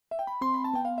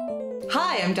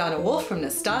Hi, I'm Donna Wolfe from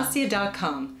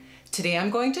Naztazia.com. Today I'm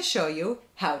going to show you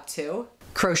how to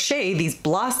crochet these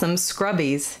blossom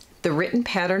scrubbies. The written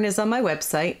pattern is on my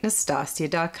website,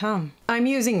 Naztazia.com. I'm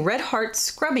using Red Heart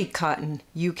Scrubby cotton.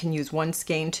 You can use one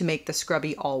skein to make the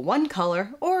scrubby all one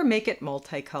color or make it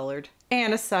multicolored.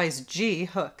 And a size G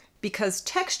hook. Because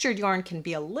textured yarn can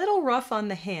be a little rough on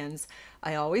the hands,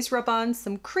 I always rub on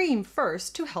some cream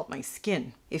first to help my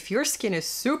skin. If your skin is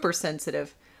super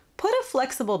sensitive, put a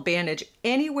flexible bandage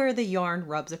anywhere the yarn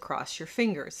rubs across your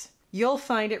fingers. You'll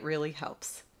find it really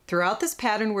helps. Throughout this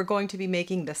pattern, we're going to be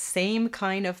making the same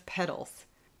kind of petals.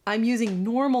 I'm using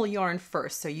normal yarn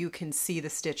first so you can see the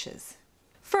stitches.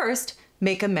 First,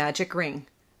 make a magic ring,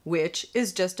 which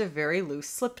is just a very loose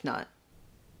slip knot.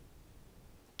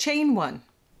 Chain 1.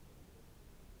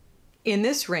 In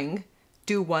this ring,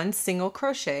 do 1 single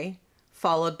crochet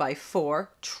followed by 4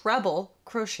 treble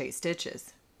crochet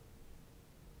stitches.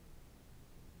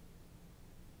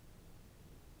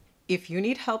 If you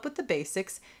need help with the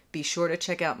basics, be sure to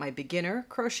check out my beginner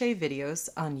crochet videos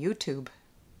on YouTube.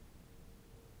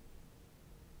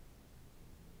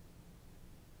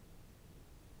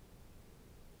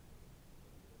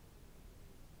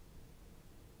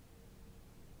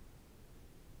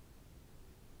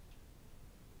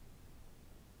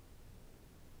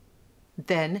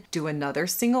 Then do another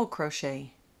single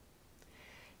crochet.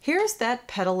 Here's that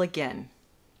petal again.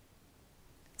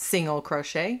 Single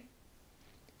crochet,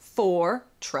 4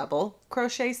 treble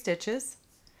crochet stitches,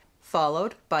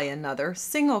 followed by another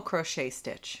single crochet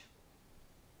stitch.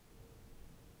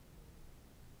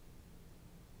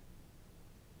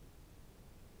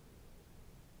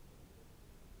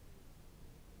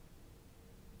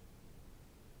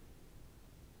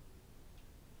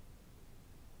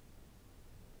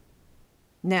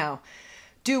 Now,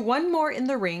 do 1 more in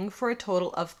the ring for a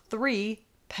total of 3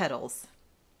 petals.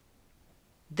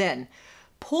 Then,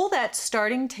 pull that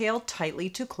starting tail tightly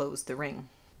to close the ring.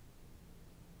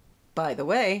 By the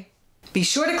way, be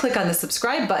sure to click on the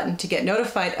subscribe button to get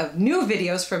notified of new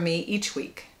videos from me each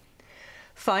week.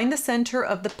 Find the center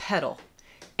of the petal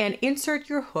and insert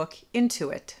your hook into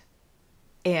it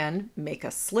and make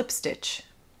a slip stitch.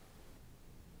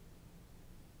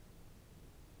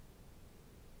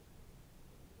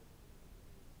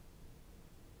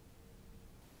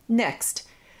 Next,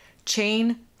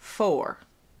 chain 4.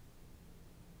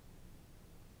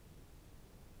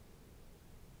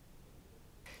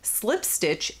 Slip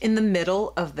stitch in the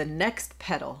middle of the next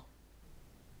petal.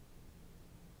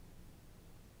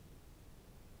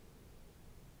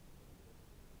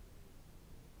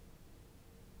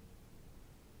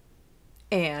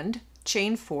 And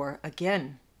chain 4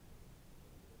 again.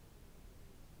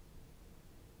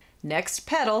 Next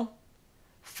petal,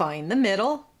 find the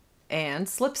middle and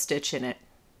slip stitch in it.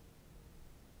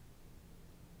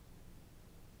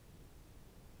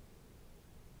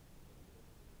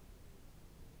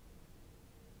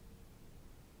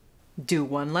 Do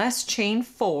 1 last chain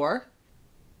 4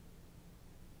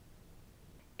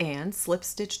 and slip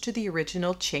stitch to the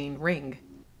original chain ring.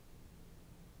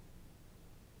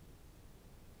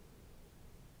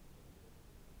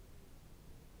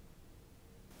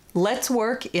 Let's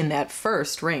work in that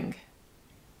first ring.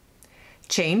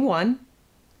 Chain 1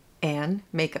 and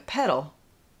make a petal.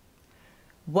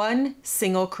 1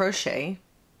 single crochet,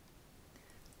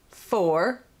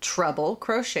 4 treble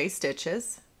crochet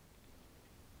stitches,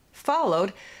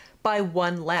 followed by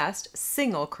 1 last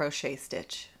single crochet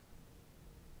stitch.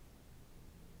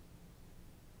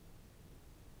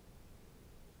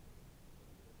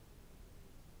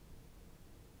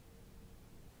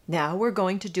 Now we're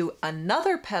going to do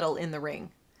another petal in the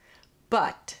ring,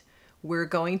 but we're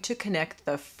going to connect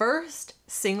the first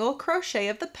single crochet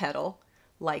of the petal,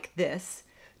 like this,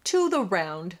 to the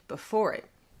round before it.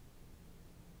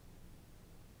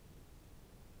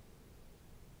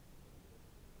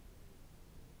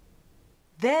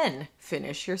 Then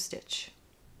finish your stitch.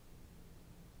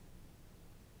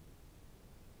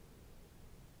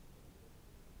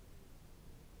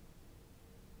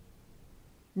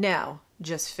 Now,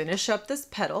 just finish up this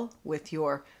petal with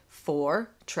your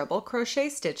 4 treble crochet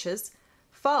stitches,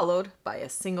 followed by a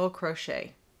single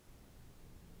crochet.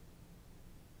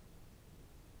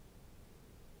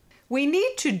 We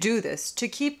need to do this to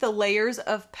keep the layers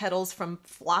of petals from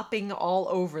flopping all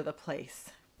over the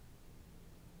place.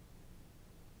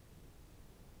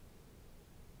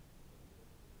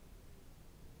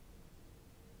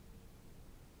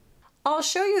 I'll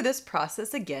show you this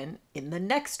process again in the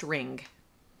next ring.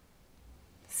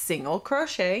 Single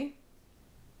crochet,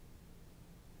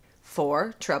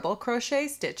 4 treble crochet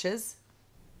stitches,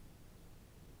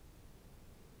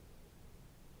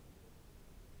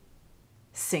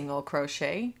 single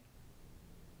crochet,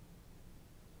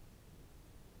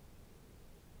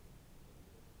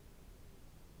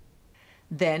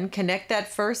 then connect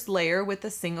that first layer with a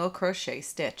single crochet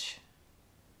stitch.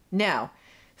 Now,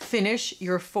 finish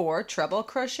your 4 treble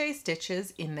crochet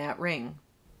stitches in that ring,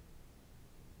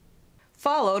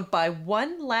 followed by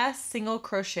 1 last single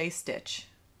crochet stitch.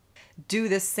 Do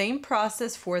the same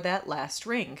process for that last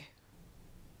ring.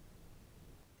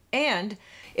 And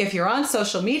if you're on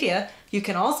social media, you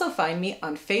can also find me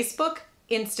on Facebook,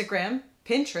 Instagram,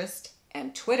 Pinterest,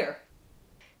 and Twitter.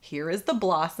 Here is the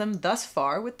blossom thus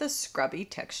far with the Scrubby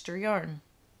texture yarn.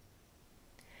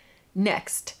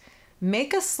 Next,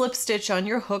 make a slip stitch on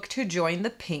your hook to join the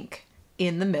pink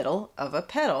in the middle of a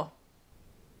petal.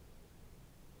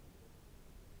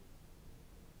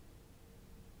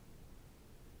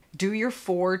 Do your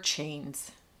 4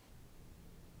 chains.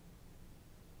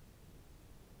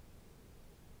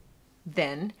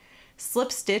 Then,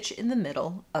 slip stitch in the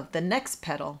middle of the next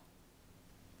petal.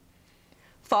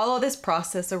 Follow this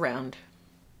process around.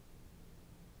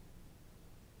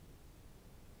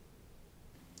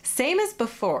 Same as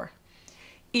before,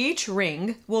 each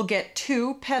ring will get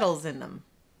 2 petals in them.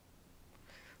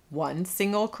 1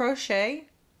 single crochet,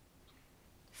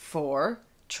 4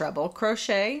 treble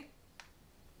crochet,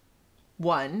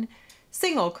 1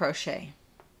 single crochet.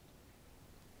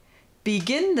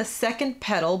 Begin the second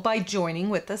petal by joining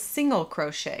with a single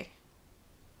crochet.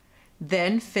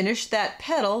 Then finish that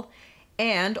petal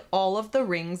and all of the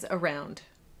rings around.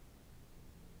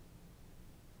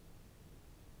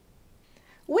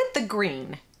 With the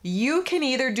green, you can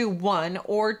either do 1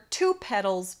 or 2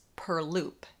 petals per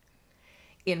loop.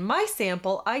 In my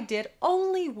sample, I did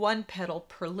only 1 petal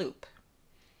per loop.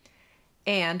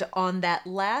 And on that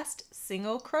last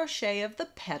single crochet of the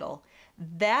petal,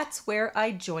 that's where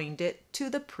I joined it to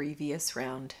the previous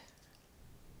round.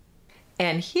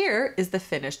 And here is the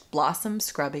finished Blossom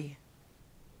Scrubby.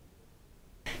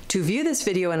 To view this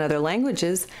video in other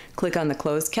languages, click on the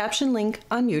closed caption link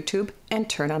on YouTube and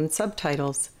turn on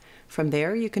subtitles. From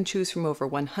there, you can choose from over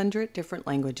 100 different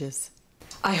languages.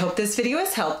 I hope this video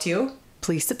has helped you.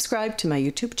 Please subscribe to my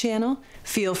YouTube channel.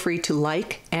 Feel free to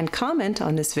like and comment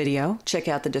on this video. Check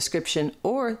out the description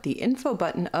or the info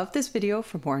button of this video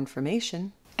for more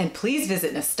information. And please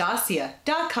visit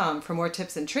Naztazia.com for more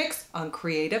tips and tricks on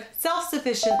creative,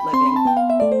 self-sufficient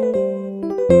living.